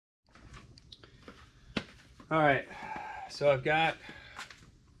All right, so I've got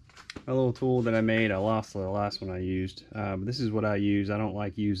a little tool that I made. I lost the last one I used, but this is what I use. I don't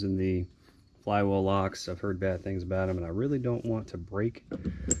like using the flywheel locks. I've heard bad things about them, and I really don't want to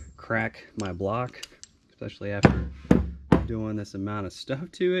crack my block, especially after doing this amount of stuff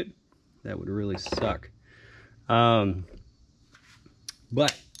to it. That would really suck. But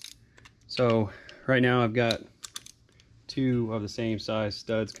so right now I've got two of the same size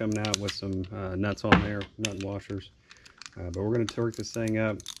studs coming out with some nuts on there, nut washers. But we're going to torque this thing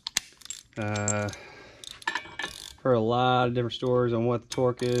up. Heard a lot of different stories on what the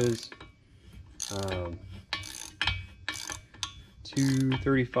torque is.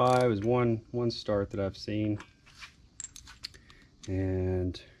 235 is one start that I've seen,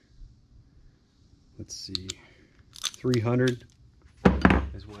 and let's see, 300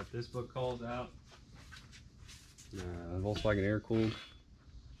 is what this book calls out. Volkswagen AirCooled.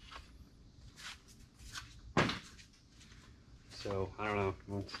 So I don't know.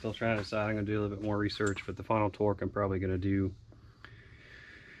 I'm still trying to decide. I'm going to do a little bit more research, but the final torque I'm probably going to do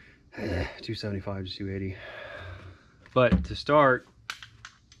 275 to 280. But to start,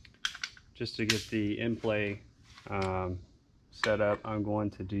 just to get the in-play set up, I'm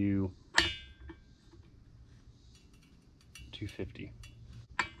going to do 250.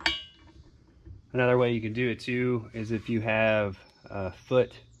 Another way you can do it too is if you have a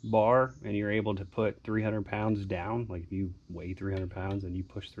foot bar and you're able to put 300 pounds down, like if you weigh 300 pounds and you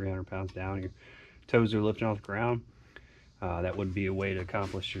push 300 pounds down, your toes are lifting off the ground, that would be a way to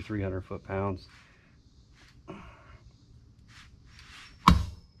accomplish your 300 foot-pounds.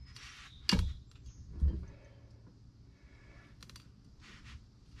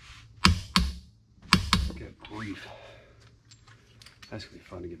 Good grief. That's gonna be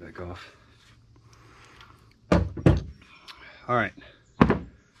fun to get back off. All right.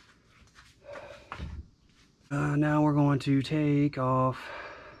 Now we're going to take off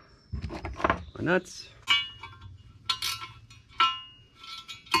my nuts.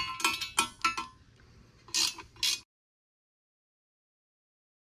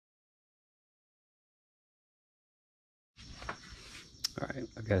 All right,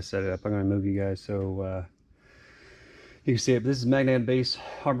 I've got to set it up. I'm going to move you guys so you can see it. But this is magnetic base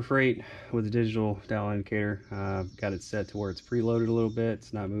Harbor Freight with a digital dial indicator. Got it set to where it's preloaded a little bit.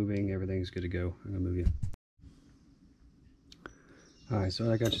 It's not moving. Everything's good to go. I'm going to move you. All right,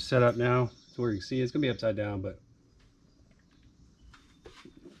 so I got you set up now. So where you can see it's going to be upside down, but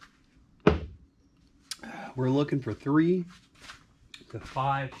we're looking for 3 to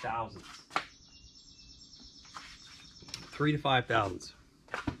 5 thousandths. 3 to 5 thousandths.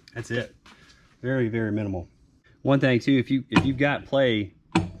 That's it. Very, very minimal. One thing too, if you've got play,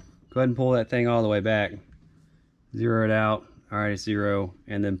 go ahead and pull that thing all the way back, zero it out. All right, it's 0,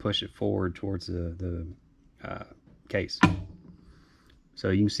 and then push it forward towards the case. So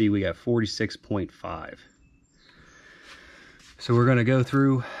you can see we got 46.5. So we're going to go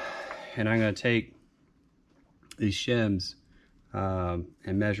through, and I'm going to take these shims and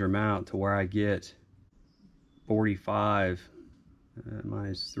measure them out to where I get 45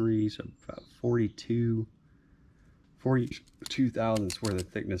 minus 3, so about 42 thousandths worth of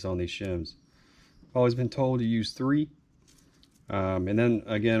thickness on these shims. I've always been told to use 3. And then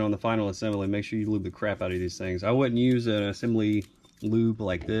again on the final assembly, make sure you lube the crap out of these things. I wouldn't use an assembly lube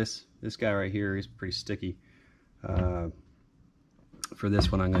like this. This guy right here is pretty sticky. For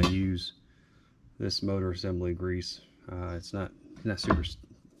this one I'm going to use this motor assembly grease. It's not super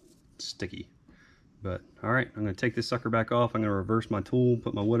sticky. But all right, I'm going to take this sucker back off. I'm going to reverse my tool,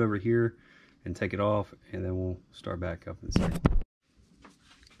 put my wood over here, and take it off, and then we'll start back up in a second.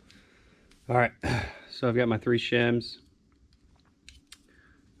 All right, so I've got my 3 shims.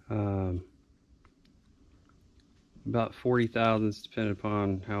 About 40 thousandths, depending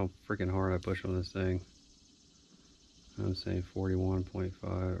upon how freaking hard I push on this thing. I'm saying 41.5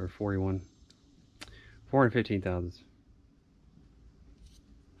 or 415 thousandths.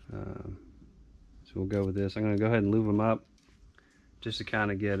 So we'll go with this. I'm going to go ahead and lube them up just to kind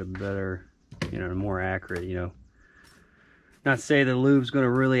of get a better, more accurate, Not to say the lube's going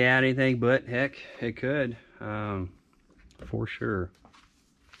to really add anything, but heck, it could, for sure.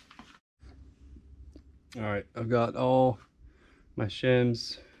 All right, I've got all my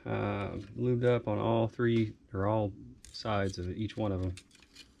shims lubed up on all 3 or all sides of each one of them.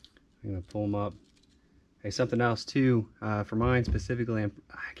 I'm going to pull them up. Hey, something else too, for mine specifically, I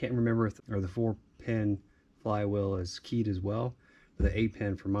can't remember if the 4-pin flywheel is keyed as well, but the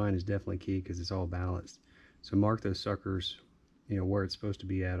 8-pin for mine is definitely keyed because it's all balanced. So mark those suckers, where it's supposed to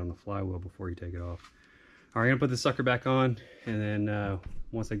be at on the flywheel before you take it off. All right, I'm gonna put the sucker back on, and then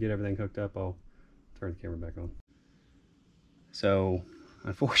once I get everything hooked up, I'll turn the camera back on. So,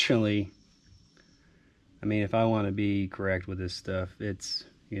 unfortunately, I mean, if I want to be correct with this stuff, it's,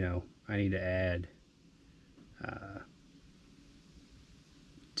 you know, I need to add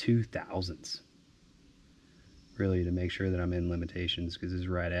 2 thousandths really to make sure that I'm in limitations, because it's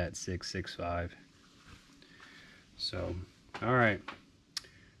right at 665. So, all right.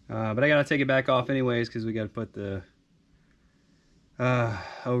 But I gotta take it back off anyways, because we gotta put the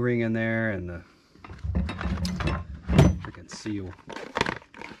O-ring in there and the freaking seal.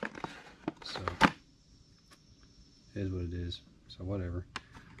 So it is what it is. So whatever.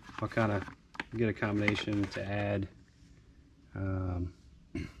 I'll kind of get a combination to add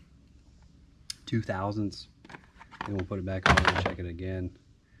 2 thousandths, and we'll put it back on and check it again.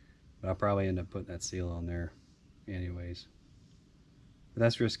 But I'll probably end up putting that seal on there anyways. But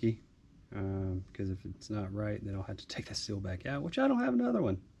that's risky, because if it's not right, then I'll have to take the seal back out, which I don't have another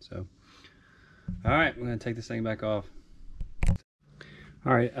one. So, all right, I'm going to take this thing back off.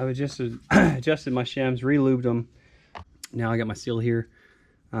 All right, I've adjusted my shims, re-lubed them. Now I got my seal here.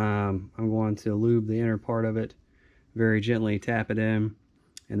 I'm going to lube the inner part of it, very gently tap it in,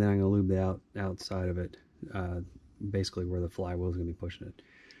 and then I'm going to lube the outside of it, basically where the flywheel is going to be pushing it.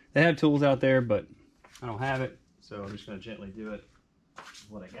 They have tools out there, but I don't have it, so I'm just going to gently do it with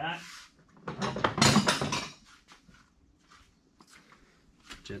what I got.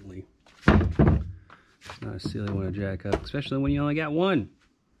 Gently. It's not a seal you want to jack up, especially when you only got one.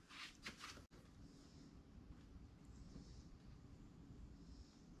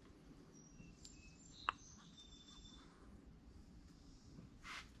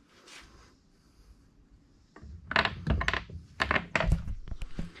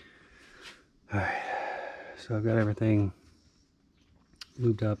 Alright, so I've got everything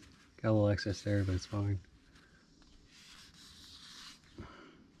lubed up. Got a little excess there, but it's fine.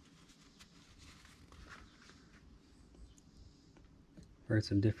 Heard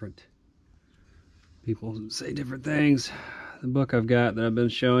some different people say different things. The book I've got that I've been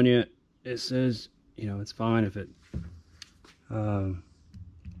showing you, it says, you know, it's fine if it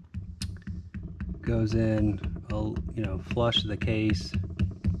goes in, you know, flush the case.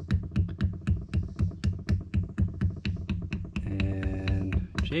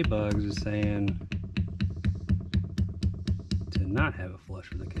 J-Bugs is saying to not have a flush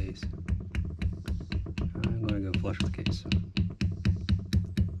with the case. I'm going to go flush with the case.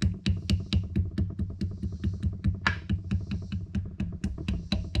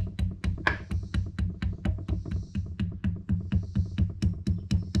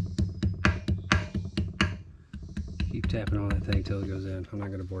 Keep tapping on that thing till it goes in. I'm not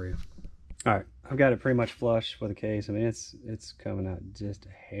going to bore you. All right, I've got it pretty much flush with the case. I mean, it's coming out just a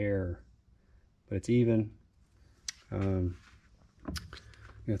hair, but it's even. I'm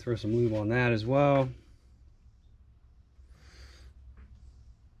gonna throw some lube on that as well.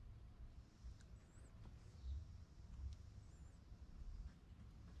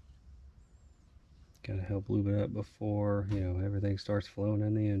 Gotta help lube it up before, you know, everything starts flowing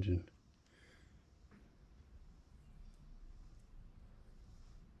in the engine.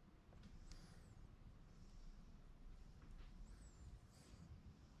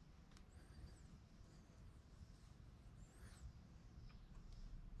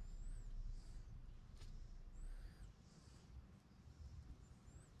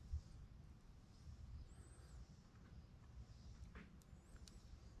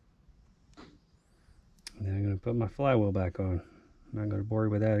 And then I'm going to put my flywheel back on. I'm not going to bore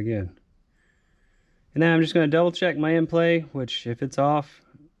you with that again. And then I'm just going to double check my end play, which if it's off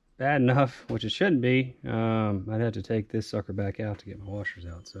bad enough, which it shouldn't be, I'd have to take this sucker back out to get my washers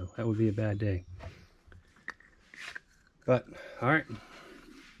out. So that would be a bad day. But, alright.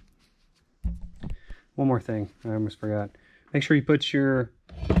 One more thing, I almost forgot. Make sure you put your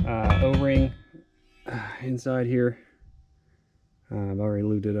O-ring inside here. I've already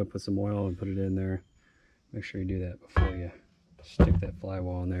lubed it up with some oil and put it in there. Make sure you do that before you stick that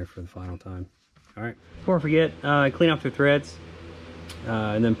flywheel in there for the final time. All right. Before I forget, clean off the threads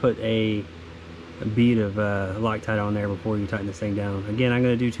and then put a bead of Loctite on there before you tighten this thing down. Again, I'm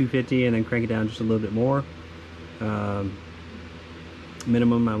going to do 250 and then crank it down just a little bit more.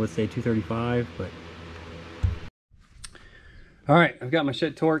 Minimum, I would say 235, but. All right, I've got my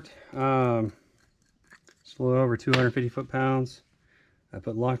shit torqued. It's a little over 250 foot-pounds. I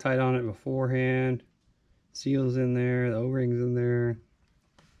put Loctite on it beforehand. Seals in there, the O-rings in there.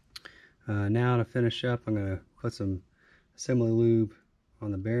 Now to finish up, I'm going to put some assembly lube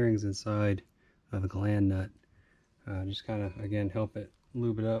on the bearings inside of the gland nut. Just kind of, again, help it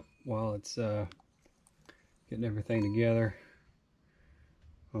lube it up while it's getting everything together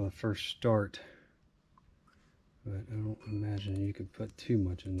on the first start. but I don't imagine you could put too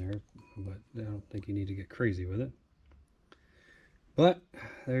much in there, but I don't think you need to get crazy with it. But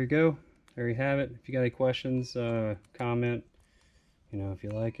there you go, there you have it. If you got any questions, comment, you know, if you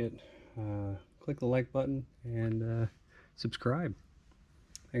like it, click the like button and subscribe.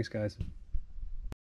 Thanks guys.